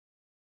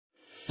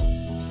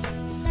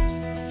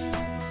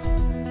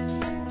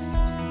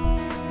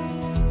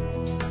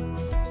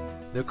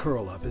The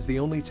curl-up is the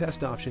only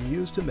test option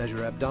used to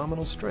measure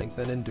abdominal strength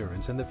and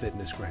endurance in the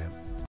fitnessgram.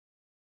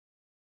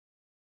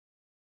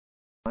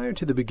 Prior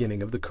to the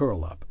beginning of the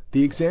curl-up,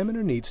 the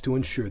examiner needs to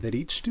ensure that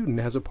each student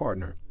has a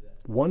partner.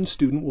 One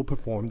student will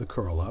perform the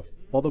curl-up,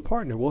 while the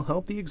partner will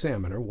help the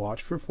examiner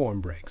watch for form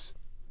breaks.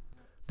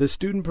 The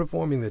student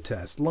performing the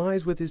test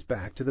lies with his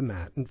back to the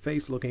mat and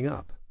face looking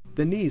up.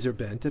 The knees are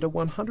bent at a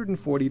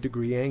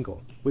 140-degree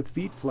angle, with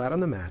feet flat on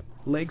the mat,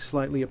 legs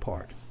slightly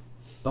apart.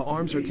 The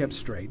arms are kept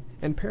straight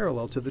and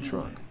parallel to the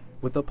trunk,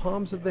 with the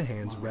palms of the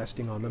hands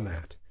resting on the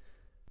mat.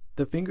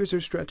 The fingers are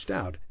stretched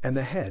out and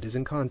the head is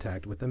in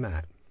contact with the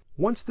mat.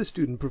 Once the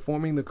student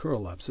performing the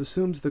curl-ups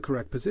assumes the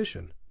correct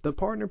position, the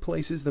partner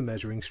places the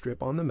measuring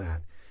strip on the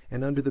mat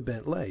and under the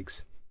bent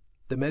legs.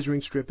 The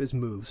measuring strip is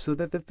moved so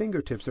that the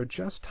fingertips are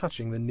just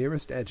touching the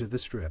nearest edge of the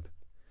strip.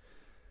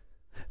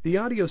 The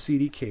audio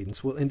CD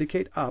cadence will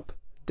indicate up,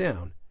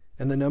 down,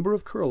 and the number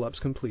of curl-ups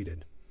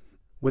completed.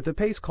 With the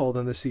pace called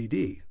on the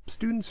CD,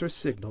 students are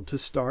signaled to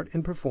start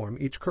and perform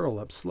each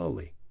curl-up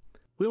slowly.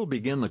 We'll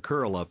begin the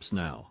curl-ups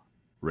now.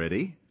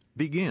 Ready?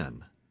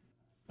 Begin.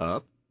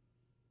 Up,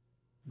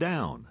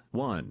 down,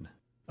 1,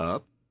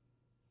 up,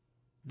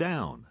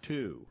 down,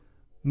 2.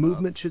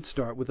 Movement should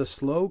start with a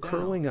slow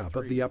curling up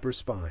of the upper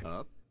spine.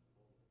 Up,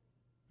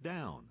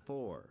 down,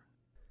 4,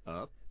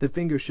 up. The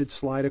fingers should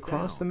slide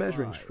across the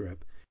measuring 5,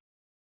 strip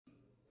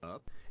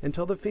up,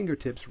 until the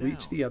fingertips reach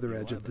down, the other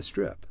edge of 11, the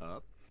strip.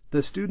 up,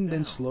 The student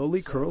then down,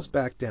 slowly 7, curls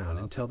back down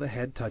up, until the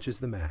head touches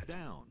the mat.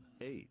 down,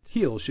 8.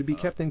 Heels should be up,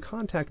 kept in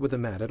contact with the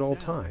mat at all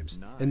down, times,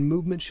 9, and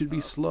movement should be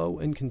up, slow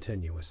and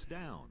continuous.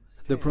 down,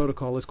 The 10,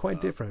 protocol is quite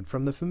up, different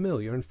from the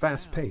familiar and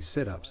fast-paced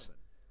sit-ups. 11.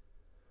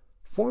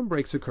 Form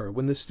breaks occur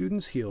when the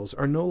student's heels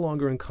are no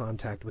longer in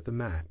contact with the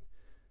mat,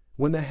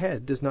 when the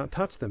head does not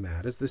touch the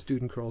mat as the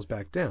student curls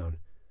back down,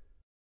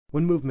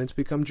 when movements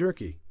become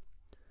jerky,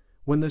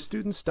 when the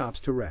student stops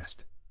to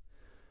rest,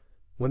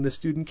 when the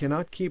student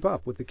cannot keep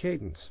up with the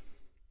cadence,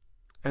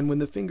 and when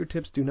the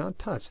fingertips do not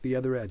touch the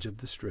other edge of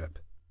the strip.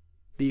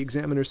 The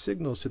examiner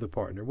signals to the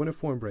partner when a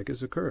form break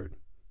has occurred.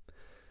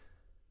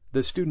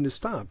 The student is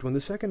stopped when the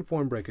second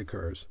form break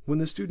occurs, when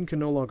the student can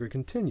no longer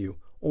continue,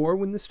 or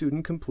when the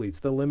student completes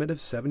the limit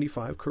of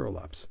 75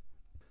 curl-ups.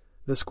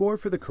 The score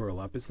for the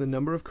curl-up is the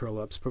number of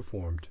curl-ups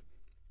performed.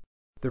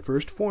 The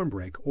first form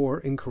break or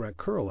incorrect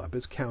curl-up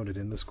is counted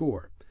in the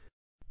score.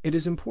 It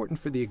is important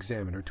for the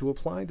examiner to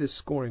apply this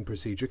scoring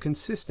procedure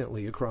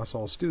consistently across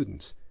all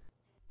students.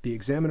 The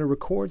examiner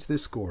records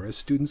this score as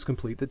students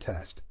complete the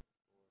test.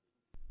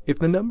 If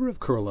the number of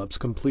curl-ups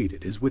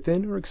completed is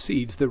within or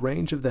exceeds the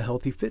range of the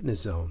healthy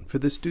fitness zone for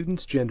the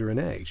student's gender and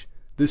age,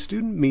 the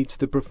student meets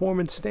the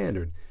performance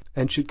standard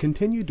and should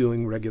continue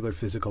doing regular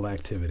physical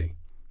activity.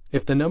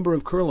 If the number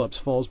of curl-ups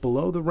falls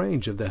below the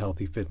range of the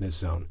healthy fitness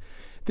zone,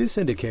 this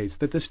indicates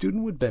that the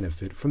student would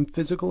benefit from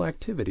physical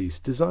activities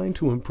designed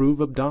to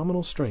improve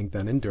abdominal strength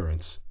and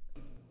endurance.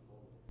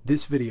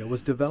 This video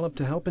was developed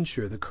to help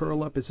ensure the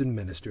curl-up is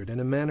administered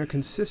in a manner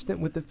consistent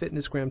with the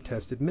FitnessGram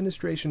Test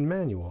Administration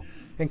Manual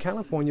and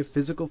California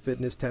Physical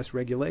Fitness Test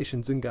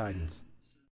Regulations and Guidance.